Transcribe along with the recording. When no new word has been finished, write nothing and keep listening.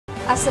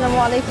আসসালামু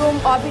আলাইকুম।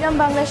 অবিরাম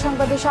বাংলা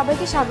সংবাদে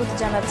সবাইকে স্বাগত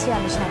জানাচ্ছি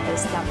আমি শান্তা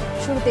ইসলাম।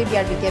 শুরুতেই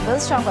বিআরবি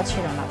কেবলস সংবাদ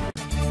শিরোনাম।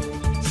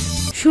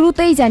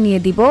 শুরুতেই জানিয়ে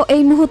দিব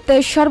এই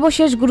মুহূর্তের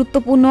সর্বশেষ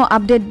গুরুত্বপূর্ণ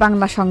আপডেট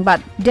বাংলা সংবাদ।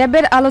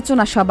 ড্যাবের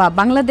আলোচনা সভা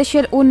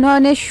বাংলাদেশের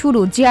উন্নয়নের শুরু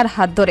জিয়ার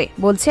হাত ধরে,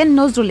 বলছেন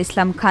নজরুল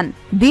ইসলাম খান।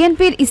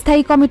 বিএনপির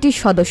স্থায়ী কমিটির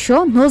সদস্য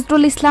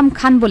নজরুল ইসলাম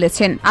খান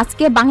বলেছেন,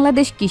 আজকে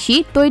বাংলাদেশ কৃষি,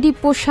 তৈরি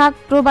পোশাক,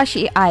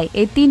 প্রবাসী আয়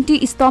এই তিনটি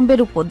স্তম্ভের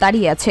উপর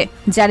দাঁড়িয়ে আছে,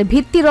 যার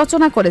ভিত্তি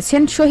রচনা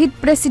করেছেন শহীদ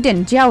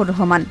প্রেসিডেন্ট জিয়াউর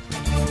রহমান।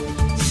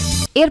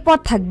 এরপর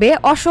থাকবে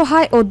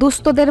অসহায় ও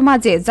দুস্থদের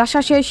মাঝে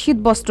জাসাসের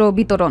শীতবস্ত্র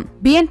বিতরণ।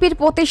 বিএনপির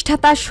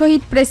প্রতিষ্ঠাতা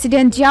শহীদ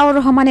প্রেসিডেন্ট জিয়াউর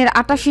রহমানের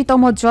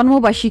 ৮৮তম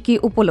জন্মবার্ষিকী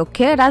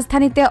উপলক্ষে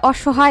রাজধানীতে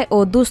অসহায় ও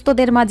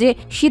দুস্থদের মাঝে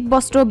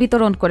শীতবস্ত্র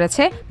বিতরণ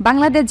করেছে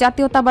বাংলাদেশ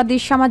জাতীয়তাবাদী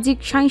সামাজিক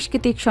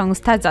সাংস্কৃতিক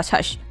সংস্থা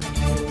জাসাস।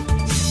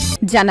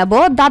 জানাবো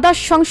দ্বাদশ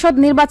সংসদ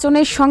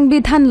নির্বাচনে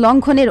সংবিধান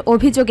লঙ্ঘনের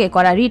অভিযোগে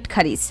করা রিট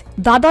খারিজ।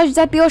 দ্বাদশ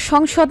জাতীয়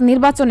সংসদ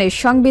নির্বাচনে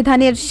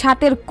সংবিধানের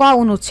 ৭ ক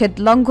অনুচ্ছেদ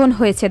লঙ্ঘন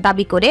হয়েছে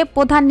দাবি করে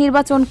প্রধান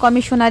নির্বাচন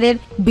কমিশনারের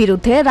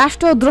বিরুদ্ধে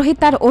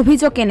রাষ্ট্রদ্রোহিতার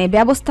অভিযোগ এনে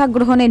ব্যবস্থা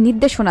গ্রহণের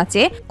নির্দেশনা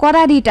চেয়ে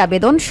করা রিট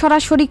আবেদন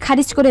সরাসরি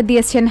খারিজ করে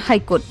দিয়েছেন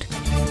হাইকোর্ট।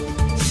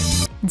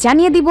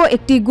 জানিয়ে দিব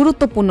একটি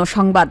গুরুত্বপূর্ণ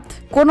সংবাদ।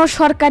 কোন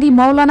সরকারি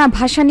মৌলানা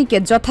ভাসানীকে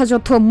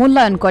যথাযথ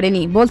মূল্যায়ন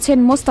করেনি, বলছেন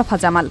মোস্তফা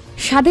জামাল।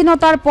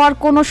 স্বাধীনতার পর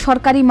কোন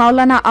সরকারি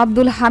মাওলানা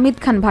আব্দুল হামিদ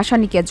খান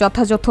ভাসানীকে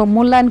যথাযথ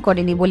মূল্যায়ন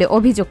করেনি বলে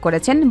অভিযোগ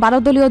করেছেন ১২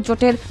 দলীয়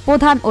জোটের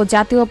প্রধান ও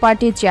জাতীয়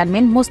পার্টির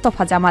চেয়ারম্যান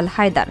মোস্তফা জামাল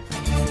হায়দার।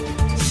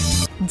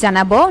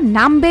 জানাবো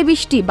নামবে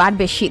বৃষ্টি,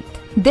 বাড়বে শীত।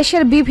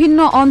 দেশের বিভিন্ন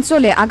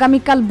অঞ্চলে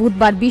আগামীকাল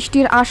বুধবার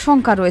বৃষ্টির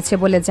আশঙ্কা রয়েছে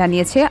বলে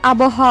জানিয়েছে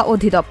আবহাওয়া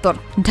অধিদপ্তর।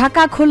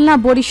 ঢাকা, খুলনা,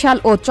 বরিশাল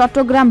ও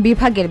চট্টগ্রাম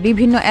বিভাগের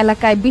বিভিন্ন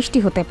এলাকায় বৃষ্টি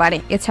হতে পারে।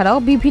 এছাড়াও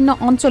বিভিন্ন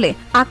অঞ্চলে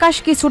আকাশ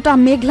কিছুটা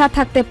মেঘলা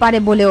থাকতে পারে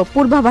বলেও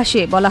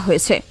পূর্বাভাসে বলা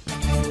হয়েছে।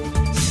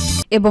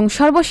 এবং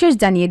সর্বশেষ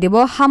জানিয়ে দেব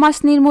হামাস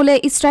নির্মূলে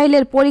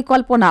ইসরায়েলের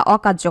পরিকল্পনা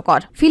অকার্যকর।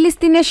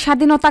 ফিলিস্তিনের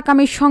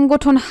স্বাধীনতাকামী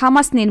সংগঠন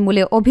হামাস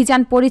নির্মূলে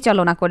অভিযান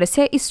পরিচালনা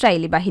করেছে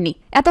ইসরায়েলি বাহিনী।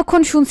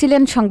 এতক্ষণ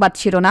শুনছিলেন সংবাদ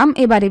শিরোনাম,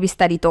 এবারে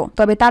বিস্তারিত।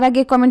 তবে তার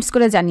আগে কমেন্টস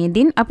করে জানিয়ে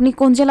দিন আপনি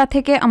কোন জেলা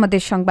থেকে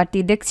আমাদের সংবাদটি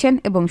দেখছেন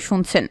এবং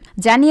শুনছেন।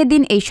 জানিয়ে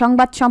দিন এই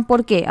সংবাদ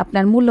সম্পর্কে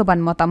আপনার মূল্যবান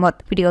মতামত।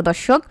 প্রিয়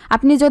দর্শক,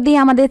 আপনি যদি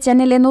আমাদের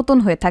চ্যানেলে নতুন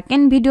হয়ে থাকেন,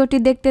 ভিডিওটি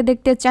দেখতে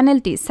দেখতে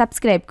চ্যানেলটি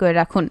সাবস্ক্রাইব করে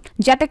রাখুন,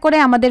 যাতে করে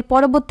আমাদের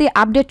পরবর্তী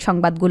আপডেট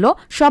সংবাদগুলো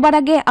সবার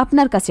আগে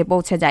আপনার কাছে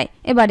পৌঁছে যায়।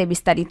 এবারে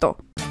বিস্তারিত।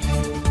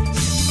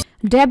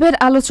 ড্যাবের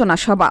আলোচনা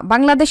সভা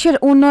বাংলাদেশের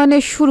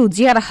উন্নয়নের শুরু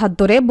জিয়ার হাত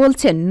ধরে,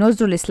 বলছেন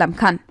নজরুল ইসলাম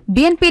খান।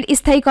 বিএনপির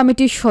স্থায়ী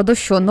কমিটির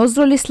সদস্য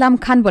নজরুল ইসলাম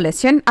খান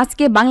বলেছেন,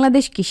 আজকে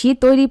বাংলাদেশ কৃষি,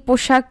 তৈরি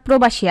পোশাক,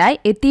 প্রবাসী আয়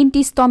এই তিনটি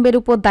স্তম্ভের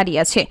উপর দাঁড়িয়ে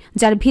আছে,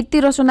 যার ভিত্তি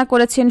রচনা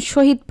করেছেন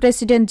শহীদ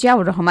প্রেসিডেন্ট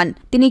জিয়াউর রহমান।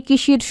 তিনি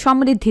কৃষির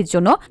সমৃদ্ধির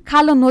জন্য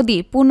খাল ও নদী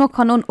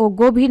পুনঃখনন ও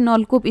গভীর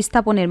নলকূপ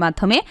স্থাপনের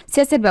মাধ্যমে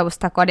সেচের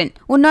ব্যবস্থা করেন।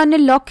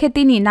 উন্নয়নের লক্ষ্যে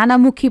তিনি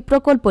নানামুখী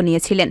প্রকল্প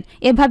নিয়েছিলেন।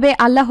 এভাবে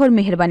আল্লাহর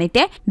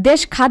মেহেরবানিতে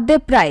দেশ খাদ্যে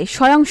প্রায়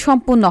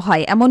স্বয়ংসম্পূর্ণ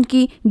হয়,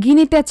 এমনকি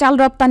গিনিতে চাল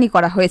রপ্তানি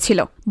করা হয়েছিল।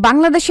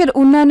 বাংলাদেশের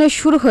উন্নয়নের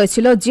শুরু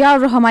হয়েছিল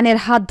জিয়াউর রহমানের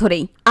হাত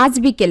ধরেই। আজ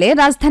বিকেলে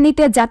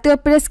রাজধানীতে জাতীয়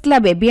প্রেস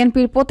ক্লাবে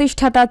বিএনপির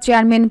প্রতিষ্ঠাতা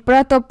চেয়ারম্যান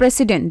প্রয়াত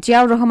প্রেসিডেন্ট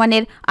জিয়াউর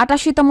রহমানের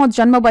 ৮৮তম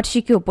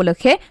জন্মবার্ষিকী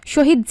উপলক্ষে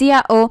শহীদ জিয়া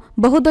ও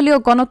বহুদলীয়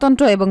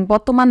গণতন্ত্র এবং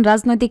বর্তমান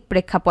রাজনৈতিক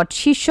প্রেক্ষাপট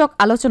শীর্ষক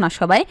আলোচনা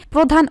সভায়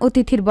প্রধান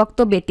অতিথির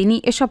বক্তব্যে তিনি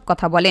এসব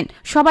কথা বলেন।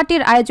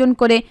 সভাটির আয়োজন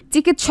করে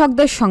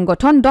চিকিৎসকদের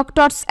সংগঠন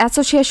ডক্টরস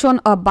অ্যাসোসিয়েশন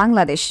অব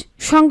বাংলাদেশ।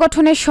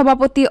 সংগঠনের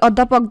সভাপতি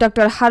অধ্যাপক ড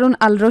হারুন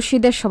আল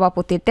রশিদের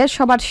সভাপতিত্বে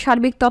সভার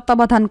সার্বিক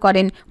তত্ত্বাবধান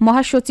করেন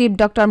মহাসচিব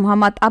ড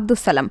মোহাম্মদ আব্দুল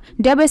সালাম,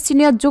 ড্যাবের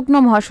সিনিয়র যুগ্ম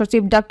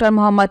মহাসচিব ড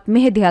মোহাম্মদ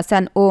মেহেদী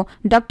হাসান ও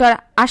ড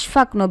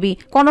আশফাক নবী।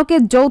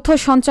 কনকের যৌথ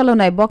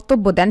সঞ্চালনায়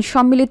বক্তব্য দেন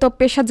সম্মিলিত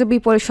পেশাজীবী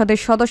পরিষদের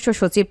সদস্য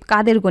সচিব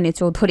কাদের গনি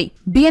চৌধুরী,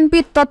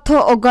 বিএনপির তথ্য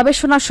ও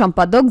গবেষণা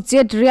সম্পাদক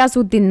জেড রিয়াজ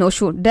উদ্দিন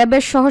নসু,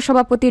 ড্যাবের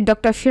সহসভাপতি ড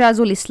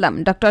সিরাজুল ইসলাম,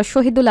 ড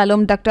শহীদুল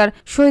আলম, ড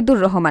শহীদুর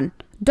রহমান,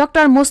 ড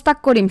মোস্তাক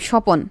করিম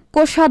স্বপন,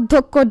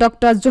 কোষাধ্যক্ষ ড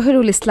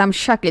জহিরুল ইসলাম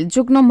শাকিল,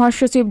 যুগ্ম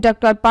মহাসচিব ড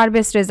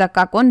পারভেজ রেজা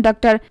কাকন, ড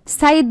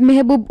সাইদ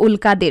মেহবুব উল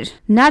কাদির,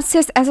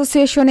 নার্সেস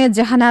অ্যাসোসিয়েশনের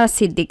জাহানারা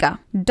সিদ্দিকা,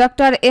 ড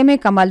এম এ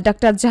কামাল, ড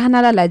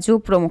জাহানারা লাইজু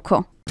প্রমুখ।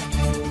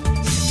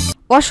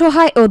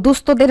 অসহায় ও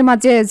দুস্থদের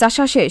মাঝে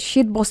জাসাসে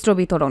শীতবস্ত্র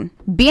বিতরণ।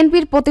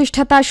 বিএনপির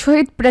প্রতিষ্ঠাতা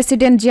শহীদ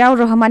প্রেসিডেন্ট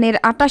জিয়াউর রহমানের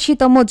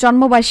 ৮৮তম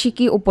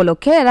জন্মবার্ষিকী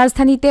উপলক্ষে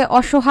রাজধানীতে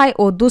অসহায়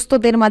ও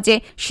দুস্থদের মাঝে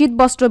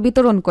শীতবস্ত্র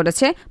বিতরণ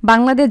করেছে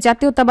বাংলাদেশ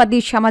জাতীয়তাবাদী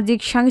সামাজিক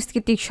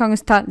সাংস্কৃতিক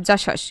সংস্থা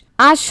জাসাস।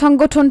 আজ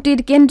সংগঠনটির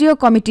কেন্দ্রীয়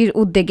কমিটির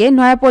উদ্যোগে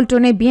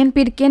নয়াপল্টনে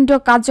বিএনপির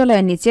কেন্দ্রীয়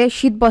কার্যালয়ের নিচে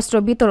শীতবস্ত্র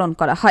বিতরণ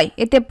করা হয়।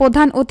 এতে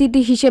প্রধান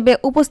অতিথি হিসেবে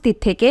উপস্থিত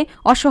থেকে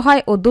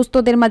অসহায় ও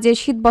দুস্থদের মাঝে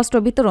শীতবস্ত্র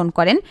বিতরণ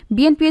করেন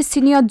বিএনপির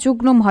সিনিয়র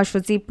যুগ্ম মহাসচিব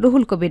মহাসচিব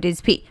রুহুল কবির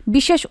রিজভী।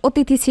 বিশেষ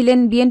অতিথি ছিলেন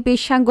বিএনপির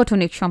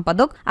সাংগঠনিক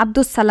সম্পাদক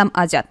আব্দুস সালাম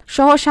আজাদ,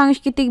 সহ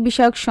সাংস্কৃতিক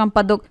বিষয়ক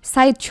সম্পাদক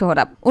সাইদ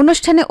সোহরাব।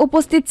 অনুষ্ঠানে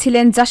উপস্থিত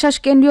ছিলেন জাসাস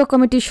কেন্দ্রীয়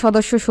কমিটির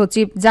সদস্য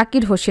সচিব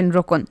জাকির হোসেন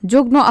রোকন,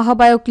 যুগ্ম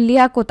আহ্বায়ক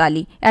লিয়াকত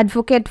আলী,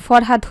 অ্যাডভোকেট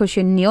ফরহাদ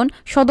হোসেন নিয়ন,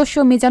 সদস্য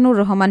মিজানুর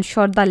রহমান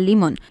সর্দার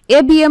লিমন,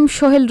 এবিএম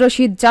সোহেল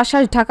রশিদ,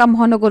 জাসাস ঢাকা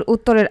মহানগর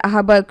উত্তরের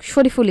আহ্বায়ক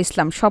শরীফুল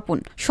ইসলাম স্বপন,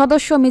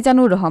 সদস্য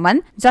মিজানুর রহমান,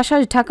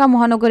 জাসাস ঢাকা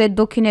মহানগরের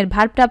দক্ষিণের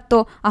ভারপ্রাপ্ত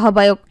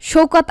আহ্বায়ক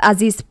শওকত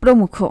আজিজ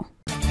প্রমুখ।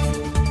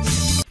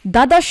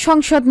 দ্বাদশ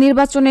সংসদ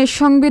নির্বাচনে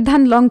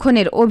সংবিধান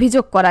লঙ্ঘনের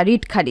অভিযোগ করা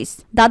রিট খারিজ।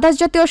 দ্বাদশ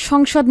জাতীয়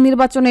সংসদ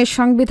নির্বাচনে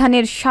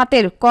সংবিধানের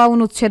 ৭-এর ক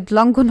অনুচ্ছেদ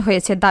লঙ্ঘন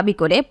হয়েছে দাবি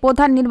করে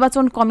প্রধান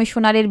নির্বাচন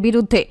কমিশনারের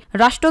বিরুদ্ধে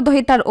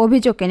রাষ্ট্রদ্রোহিতার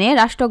অভিযোগ এনে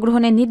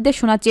রাষ্ট্রগ্রহণের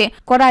নির্দেশনা চেয়ে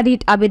করা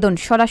রিট আবেদন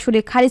সরাসরি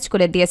খারিজ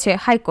করে দিয়েছে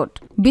হাইকোর্ট।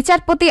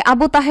 বিচারপতি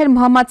আবু তাহের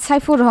মোহাম্মদ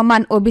সাইফুর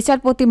রহমান ও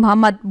বিচারপতি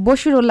মোহাম্মদ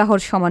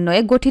বশিরুল্লাহর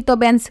সমন্বয়ে গঠিত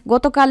বেঞ্চ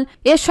গতকাল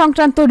এ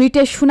সংক্রান্ত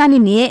রিটের শুনানি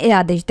নিয়ে এ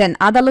আদেশ দেন।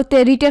 আদালতে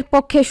রিটের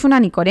পক্ষে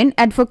শুনানি করেন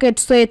অ্যাডভোকেট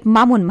সৈয়দ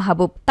মামুন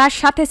মাহবুব। তার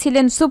সাথে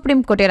ছিলেন সুপ্রিম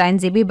কোর্টের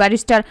আইনজীবী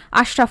ব্যারিস্টার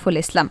আশরাফুল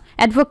ইসলাম,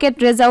 অ্যাডভোকেট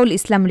রেজাউল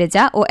ইসলাম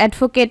রেজা ও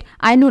অ্যাডভোকেট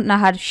আইনুন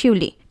নাহার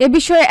শিউলি। এ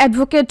বিষয়ে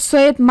অ্যাডভোকেট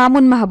সৈয়দ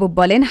মামুন মাহবুব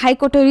বলেন,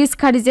 হাইকোর্টের রিট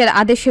খারিজের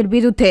আদেশের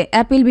বিরুদ্ধে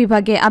অ্যাপিল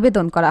বিভাগে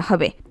আবেদন করা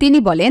হবে। তিনি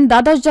বলেন,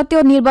 দ্বাদশ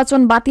জাতীয়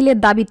নির্বাচন বাতিলের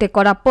দাবিতে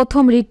করা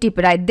প্রথম রিটটি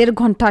প্রায় ১.৫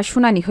 ঘণ্টা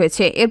শুনানি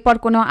হয়েছে। এরপর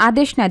কোনো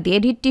আদেশ না দিয়ে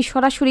রিটটি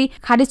সরাসরি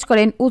খারিজ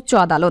করেন উচ্চ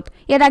আদালত।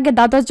 এর আগে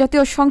দ্বাদশ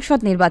জাতীয় সংসদ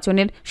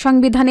নির্বাচনের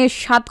সংবিধানের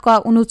 ৭ ক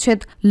অনুচ্ছেদ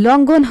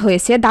লঙ্ঘন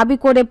হয়েছে দাবি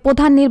করে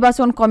প্রধান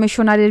নির্বাচন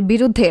কমিশনারের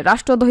বিরুদ্ধে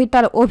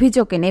রাষ্ট্রদ্রোহিতার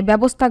অভিযোগ এনে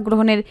ব্যবস্থা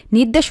গ্রহণের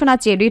নির্দেশনা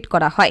চেয়ে রিট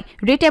করা হয়।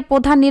 রিটে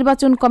প্রধান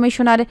নির্বাচন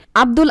কমিশনার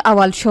আব্দুল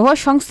আওয়াল সহ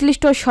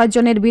সংশ্লিষ্ট ৬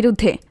 জনের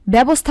বিরুদ্ধে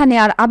ব্যবস্থা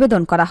নেওয়ার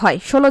আবেদন করা হয়।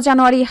 ১৬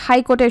 জানুয়ারি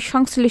হাইকোর্টের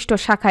সংশ্লিষ্ট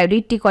শাখায়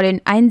রিটটি করেন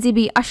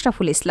আইনজীবী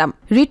আশরাফুল ইসলাম।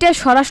 রিটে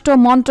স্বরাষ্ট্র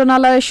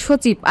মন্ত্রণালয়ের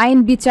সচিব, আইন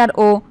বিচার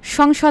ও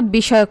সংসদ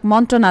বিষয়ক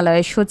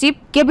মন্ত্রণালয়ের সচিব,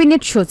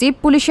 ক্যাবিনেট সচিব,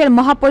 পুলিশের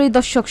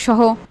মহাপরিদর্শক সহ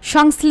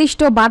সংশ্লিষ্ট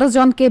 ১২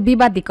 জনকে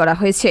বিবাদী করা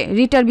হয়েছে।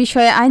 রিটের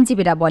বিষয়ে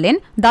আইনজীবীরা বলেন,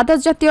 দ্বাদশ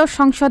জাতীয়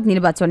সংসদ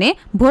নির্বাচনে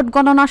ভোট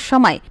গণনার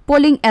সময়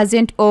পোলিং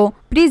এজেন্ট ও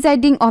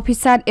প্রিজাইডিং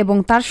অফিসার এবং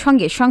তার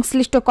সঙ্গে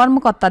সংশ্লিষ্ট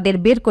কর্মকর্তাদের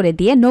বের করে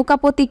দিয়ে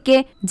নৌকাপতিকে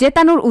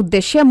জেতানোর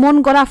উদ্দেশ্যে মন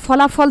গড়া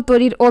ফলাফল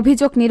তৈরির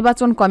অভিযোগ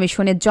নির্বাচন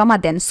কমিশনে জমা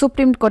দেন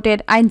সুপ্রিম কোর্টের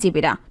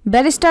আইনজীবীরা।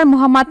 ব্যারিস্টার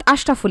মোহাম্মদ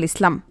আশরাফুল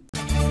ইসলাম,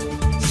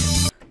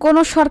 কোন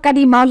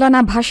সরকারি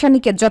মাওলানা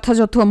ভাসানীকে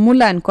যথাযথ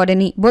মূল্যায়ন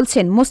করেনি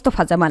বলছেন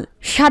মোস্তফা জামাল।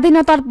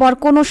 স্বাধীনতার পর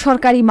কোন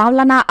সরকারি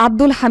মাওলানা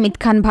আব্দুল হামিদ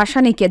খান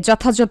ভাসানীকে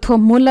যথাযথ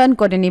মূল্যায়ন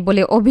করেনি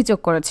বলে অভিযোগ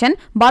করেছেন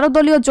 ১২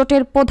 দলীয়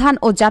জোটের প্রধান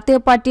ও জাতীয়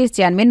পার্টির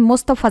চেয়ারম্যান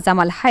মোস্তফা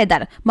জামাল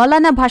হায়দার।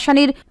 মাওলানা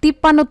ভাসানীর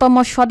 ৫৩তম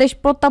স্বদেশ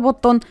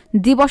প্রত্যাবর্তন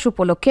দিবস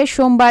উপলক্ষে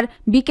সোমবার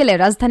বিকেলে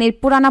রাজধানীর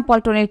পুরানা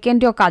পল্টনের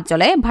কেন্দ্রীয়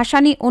কার্যালয়ে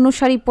ভাসানী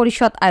অনুসারী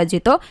পরিষদ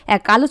আয়োজিত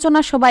এক আলোচনা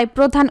সভায়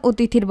প্রধান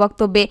অতিথির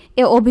বক্তব্যে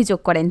এ অভিযোগ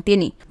করেন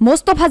তিনি।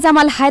 মোস্তফা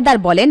জামাল হায়দার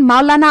বলেন,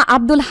 মাওলানা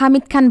আব্দুল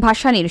হামিদ খান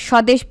ভাসানীর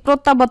স্বদেশ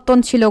প্রত্যাবর্তন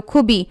ছিল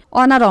খুবই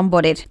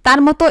অনাড়ম্বরের। তার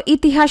মতো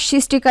ইতিহাস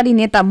সৃষ্টিকারী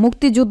নেতা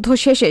মুক্তিযুদ্ধ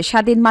শেষে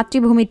স্বাধীন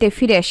মাতৃভূমিতে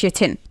ফিরে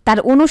এসেছেন। তার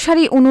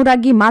অনুসারী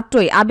অনুরাগী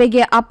মাত্রই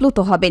আবেগে আপ্লুত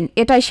হবেন,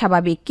 এটাই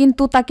স্বাভাবিক,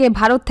 কিন্তু তাকে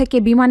ভারত থেকে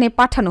বিমানে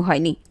পাঠানো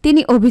হয়নি।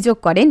 তিনি অভিযোগ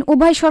করেন,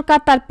 উভয় সরকার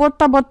তার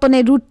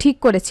প্রত্যাবর্তনের রুট ঠিক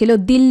করেছিল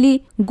দিল্লি,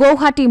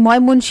 গৌহাটি,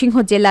 ময়মনসিংহ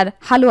জেলার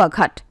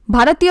হালুয়াঘাট।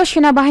 ভারতীয়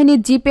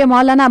সেনাবাহিনীর জিপে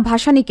মাওলানা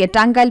ভাসানীকে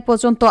টাঙ্গাইল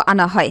পর্যন্ত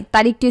আনা হয়।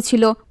 তারিখটি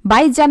ছিল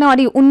 ২২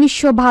 জানুয়ারি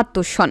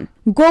 ১৯৭২ সন।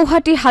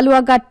 গৌহাটি,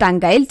 হালুয়াঘাট,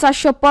 টাঙ্গাইল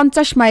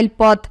 ৪৫০ মাইল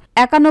পথ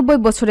 ৯১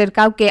 বছরের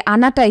কাউকে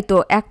আনাটাই তো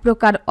এক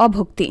প্রকার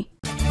অভক্তি।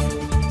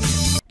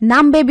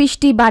 নামবে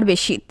বৃষ্টি, বাড়বে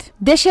শীত।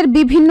 দেশের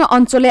বিভিন্ন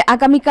অঞ্চলে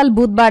আগামীকাল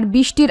বুধবার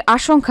বৃষ্টির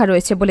আশঙ্কা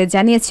রয়েছে বলে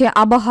জানিয়েছে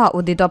আবহাওয়া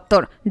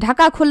অধিদপ্তর।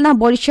 ঢাকা, খুলনা,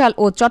 বরিশাল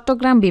ও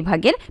চট্টগ্রাম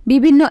বিভাগের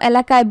বিভিন্ন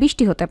এলাকায়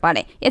বৃষ্টি হতে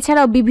পারে।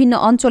 এছাড়াও বিভিন্ন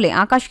অঞ্চলে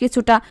আকাশ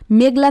কিছুটা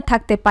মেঘলা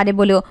থাকতে পারে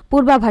বলেও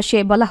পূর্বাভাসে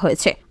বলা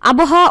হয়েছে।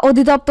 আবহাওয়া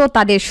অধিদপ্তর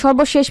তাদের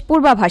সর্বশেষ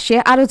পূর্বাভাসে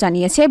আরও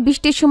জানিয়েছে,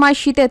 বৃষ্টির সময়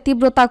শীতের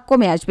তীব্রতা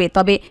কমে আসবে,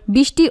 তবে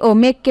বৃষ্টি ও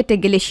মেঘ কেটে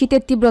গেলে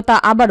শীতের তীব্রতা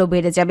আবারও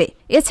বেড়ে যাবে।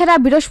 এছাড়া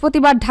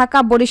বৃহস্পতিবার ঢাকা,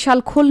 বরিশাল,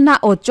 খুলনা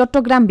ও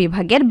চট্টগ্রাম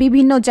বিভাগের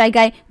বিভিন্ন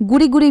জায়গায়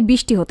গুড়ি গুড়ি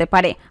বৃষ্টি হতে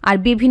পারে, আর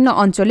বিভিন্ন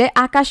অঞ্চলে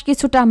আকাশ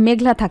কিছুটা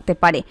মেঘলা থাকতে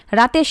পারে।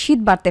 রাতে শীত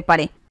বাড়তে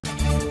পারে।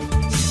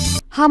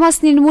 হামাস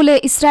নির্মূলে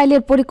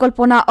ইসরায়েলের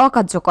পরিকল্পনা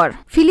অকার্যকর।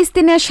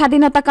 ফিলিস্তিনের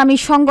স্বাধীনতাকামী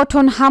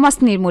সংগঠন হামাস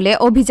নির্মূলে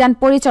অভিযান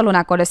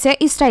পরিচালনা করেছে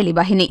ইসরায়েলি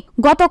বাহিনী।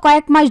 গত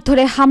কয়েক মাস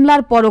ধরে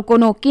হামলার পরও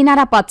কোনো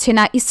কিনারা পাচ্ছে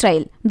না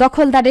ইসরায়েল।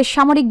 দখলদারের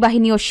সামরিক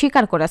বাহিনীও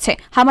স্বীকার করেছে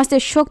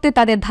হামাসের শক্তি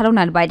তাদের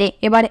ধারণার বাইরে।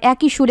 এবার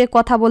একই সুরে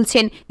কথা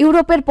বলছেন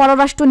ইউরোপের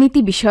পররাষ্ট্র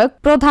নীতি বিষয়ক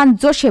প্রধান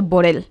জোসেফ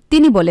বোরেল।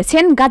 তিনি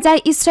বলেছেন,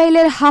 গাজায়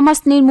ইসরায়েলের হামাস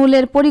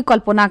নির্মূলের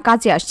পরিকল্পনা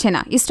কাজে আসছে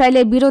না।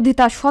 ইসরায়েলের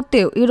বিরোধিতা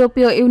সত্ত্বেও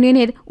ইউরোপীয়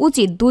ইউনিয়নের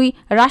উচিত ২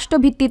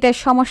 রাষ্ট্রভিত্তিতে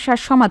সমস্যার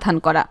সমাধান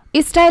করা।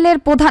 ইসরায়েলের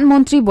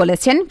প্রধানমন্ত্রী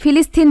বলেছেন,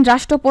 ফিলিস্তিন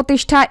রাষ্ট্র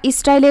প্রতিষ্ঠা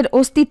ইসরায়েলের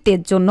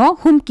অস্তিত্বের জন্য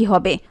হুমকি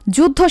হবে।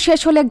 যুদ্ধ শেষ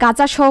হলে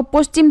গাজাসহ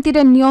পশ্চিম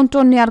তীরের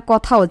নিয়ন্ত্রণ নেওয়ার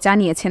কথাও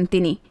জানিয়েছেন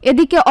তিনি।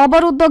 এদিকে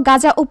অবরুদ্ধ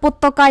গাজা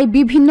উপত্যকায়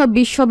বিভিন্ন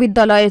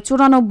বিশ্ববিদ্যালয়ে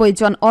 94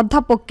 জন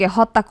অধ্যাপককে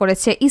হত্যা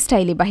করেছে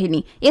ইসরায়েলি বাহিনী।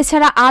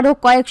 এছাড়া আরও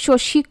কয়েকশো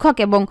শিক্ষক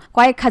এবং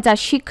কয়েক হাজার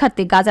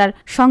শিক্ষার্থী গাজার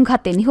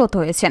সংঘাতে নিহত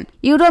হয়েছেন।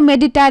 Euro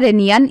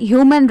Mediterranean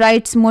human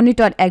rights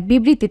monitor এক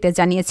বিবৃতিতে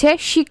জানিয়েছে,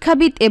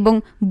 শিক্ষাবিদ এবং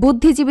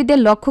বুদ্ধিজীবীদের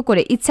লক্ষ্য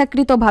করে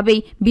ইচ্ছাকৃতভাবেই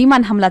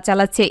বিমান হামলা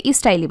চালাচ্ছে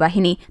ইসরায়েলি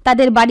বাহিনী।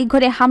 তাদের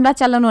বাড়িঘরে হামলা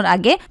চালানোর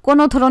আগে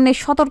কোনো ধরনের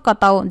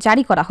সতর্কতাও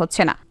জারি করা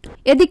হচ্ছে না।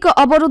 এদিকে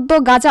অবরুদ্ধ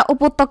গাজা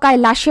উপত্যকায়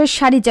লাশের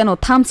সারি যেন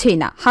থামছেই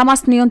না।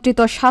 হামাস নিয়ন্ত্রিত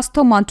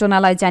স্বাস্থ্য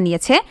মন্ত্রণালয়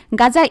জানিয়েছে,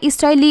 গাজায়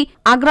ইসরায়েলি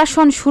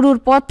আগ্রাসন শুরুর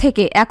পর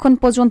থেকে এখন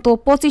পর্যন্ত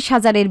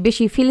 25,000-এর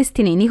বেশি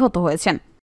ফিলিস্তিনি নিহত হয়েছেন।